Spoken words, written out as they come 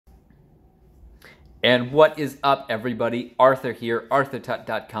And what is up, everybody? Arthur here,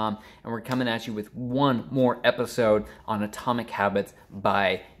 arthurtut.com, and we're coming at you with one more episode on Atomic Habits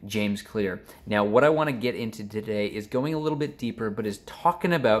by James Clear. Now, what I want to get into today is going a little bit deeper, but is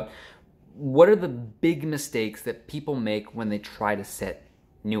talking about what are the big mistakes that people make when they try to set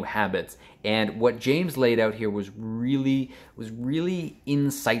new habits. And what James laid out here was really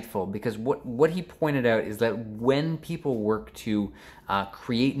insightful, because what he pointed out is that when people work to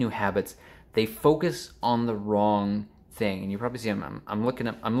create new habits, they focus on the wrong thing. And you probably see I'm looking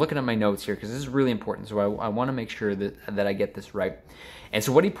at my notes here because this is really important. So I want to make sure that I get this right. And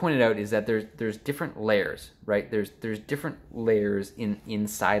so what he pointed out is that there's different layers, right? There's different layers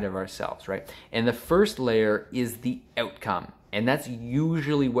inside of ourselves, right? And the first layer is the outcome, and that's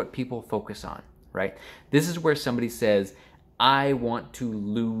usually what people focus on, right? This is where somebody says, "I want to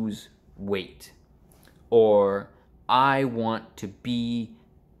lose weight," or "I want to be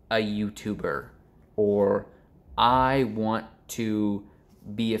a YouTuber," or "I want to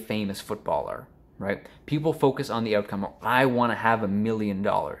be a famous footballer," right? People focus on the outcome, or "I want to have $1 million,"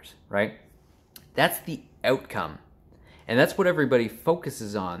 right? That's the outcome. And that's what everybody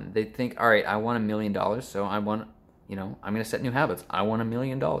focuses on. They think, all right, I want $1 million, so I'm going to set new habits. I want $1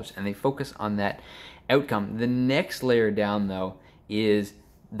 million. And they focus on that outcome. The next layer down, though, is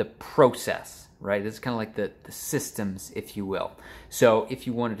the process, right? It's kind of like the systems, if you will. So if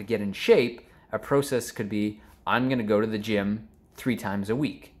you wanted to get in shape, a process could be, I'm going to go to the gym 3 times a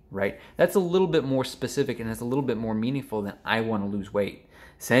week, right? That's a little bit more specific, and it's a little bit more meaningful than I want to lose weight.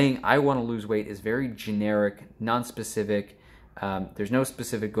 Saying I want to lose weight is very generic, non-specific. There's no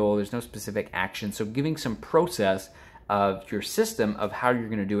specific goal. There's no specific action. So giving some process of your system of how you're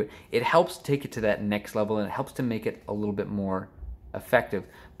going to do it, it helps take it to that next level, and it helps to make it a little bit more effective.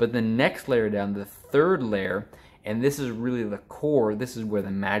 But the next layer down, the third layer, and this is really the core, this is where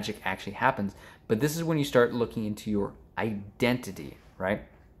the magic actually happens, but this is when you start looking into your identity, right?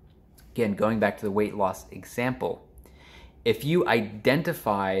 Again, going back to the weight loss example, if you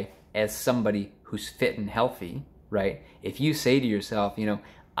identify as somebody who's fit and healthy, right? If you say to yourself,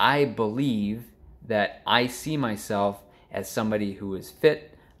 I believe that I see myself as somebody who is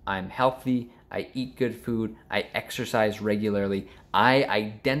fit, I'm healthy, I eat good food, I exercise regularly, I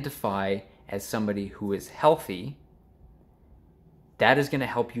identify as somebody who is healthy, that is going to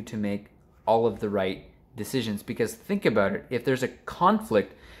help you to make all of the right decisions. Because think about it, if there's a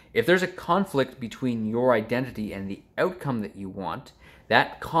conflict between your identity and the outcome that you want,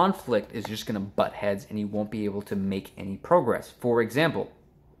 that conflict is just going to butt heads and you won't be able to make any progress. For example,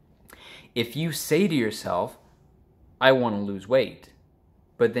 if you say to yourself, I want to lose weight,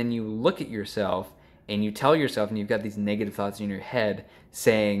 but then you look at yourself and you tell yourself, and you've got these negative thoughts in your head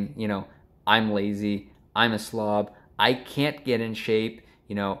saying, I'm lazy, I'm a slob, I can't get in shape,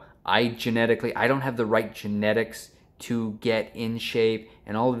 I don't have the right genetics to get in shape,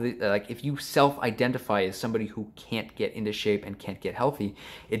 and all of the, if you self-identify as somebody who can't get into shape and can't get healthy,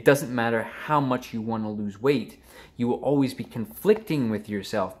 it doesn't matter how much you want to lose weight, you will always be conflicting with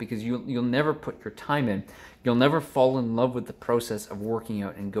yourself, because you'll never put your time in. You'll never fall in love with the process of working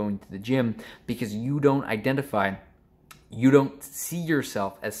out and going to the gym, because you don't see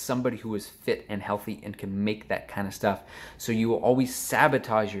yourself as somebody who is fit and healthy and can make that kind of stuff. So you will always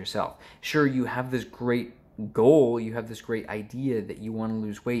sabotage yourself. Sure, you have this great goal, you have this great idea that you want to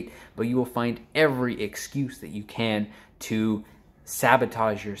lose weight, but you will find every excuse that you can to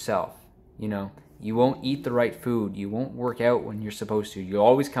sabotage yourself. You won't eat the right food. You won't work out when you're supposed to. You'll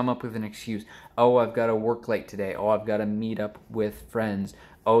always come up with an excuse. Oh, I've got to work late today. Oh, I've got to meet up with friends.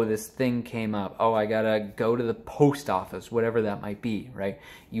 Oh, this thing came up. Oh, I got to go to the post office, whatever that might be, right?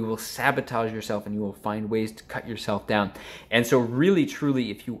 You will sabotage yourself, and you will find ways to cut yourself down. And so really,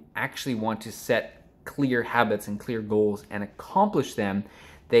 truly, if you actually want to set clear habits and clear goals and accomplish them,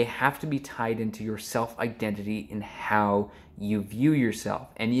 they have to be tied into your self-identity and how you view yourself.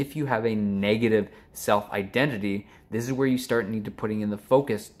 And if you have a negative self-identity, this is where you need to putting in the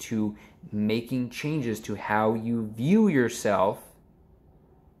focus to making changes to how you view yourself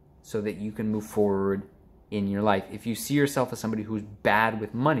so that you can move forward in your life. If you see yourself as somebody who's bad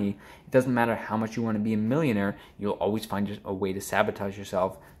with money, it doesn't matter how much you want to be a millionaire, you'll always find a way to sabotage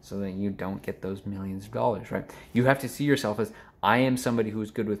yourself so that you don't get those millions of dollars, right? You have to see yourself as, I am somebody who's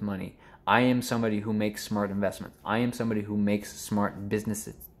good with money. I am somebody who makes smart investments. I am somebody who makes smart business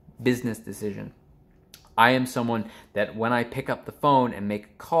decisions. I am someone that when I pick up the phone and make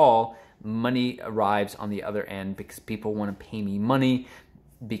a call, money arrives on the other end because people want to pay me money,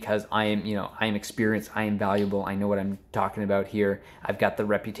 because I am experienced, I am valuable, I know what I'm talking about here. I've got the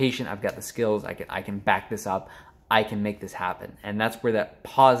reputation, I've got the skills, I can back this up, I can make this happen. And that's where that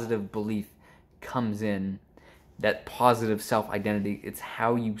positive belief comes in, that positive self-identity. It's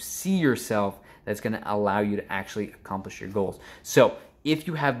how you see yourself that's going to allow you to actually accomplish your goals. So if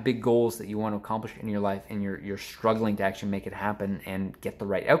you have big goals that you want to accomplish in your life and you're struggling to actually make it happen and get the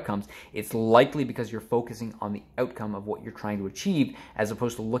right outcomes, it's likely because you're focusing on the outcome of what you're trying to achieve as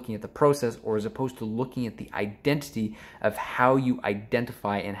opposed to looking at the process, or as opposed to looking at the identity of how you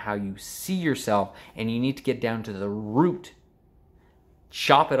identify and how you see yourself. And you need to get down to the root,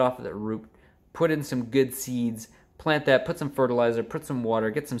 chop it off at the root, put in some good seeds, plant that, put some fertilizer, put some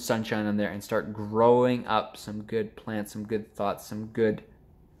water, get some sunshine on there, and start growing up some good plants, some good thoughts, some good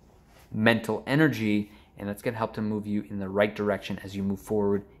mental energy, and that's going to help to move you in the right direction as you move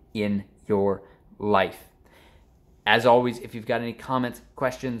forward in your life. As always, if you've got any comments,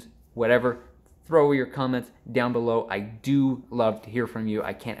 questions, whatever, throw your comments down below. I do love to hear from you.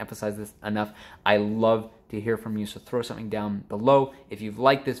 I can't emphasize this enough. I love to hear from you, so throw something down below. If you've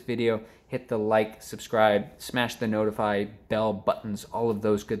liked this video, hit the like, subscribe, smash the notify bell buttons, all of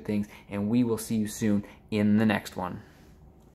those good things, and we will see you soon in the next one.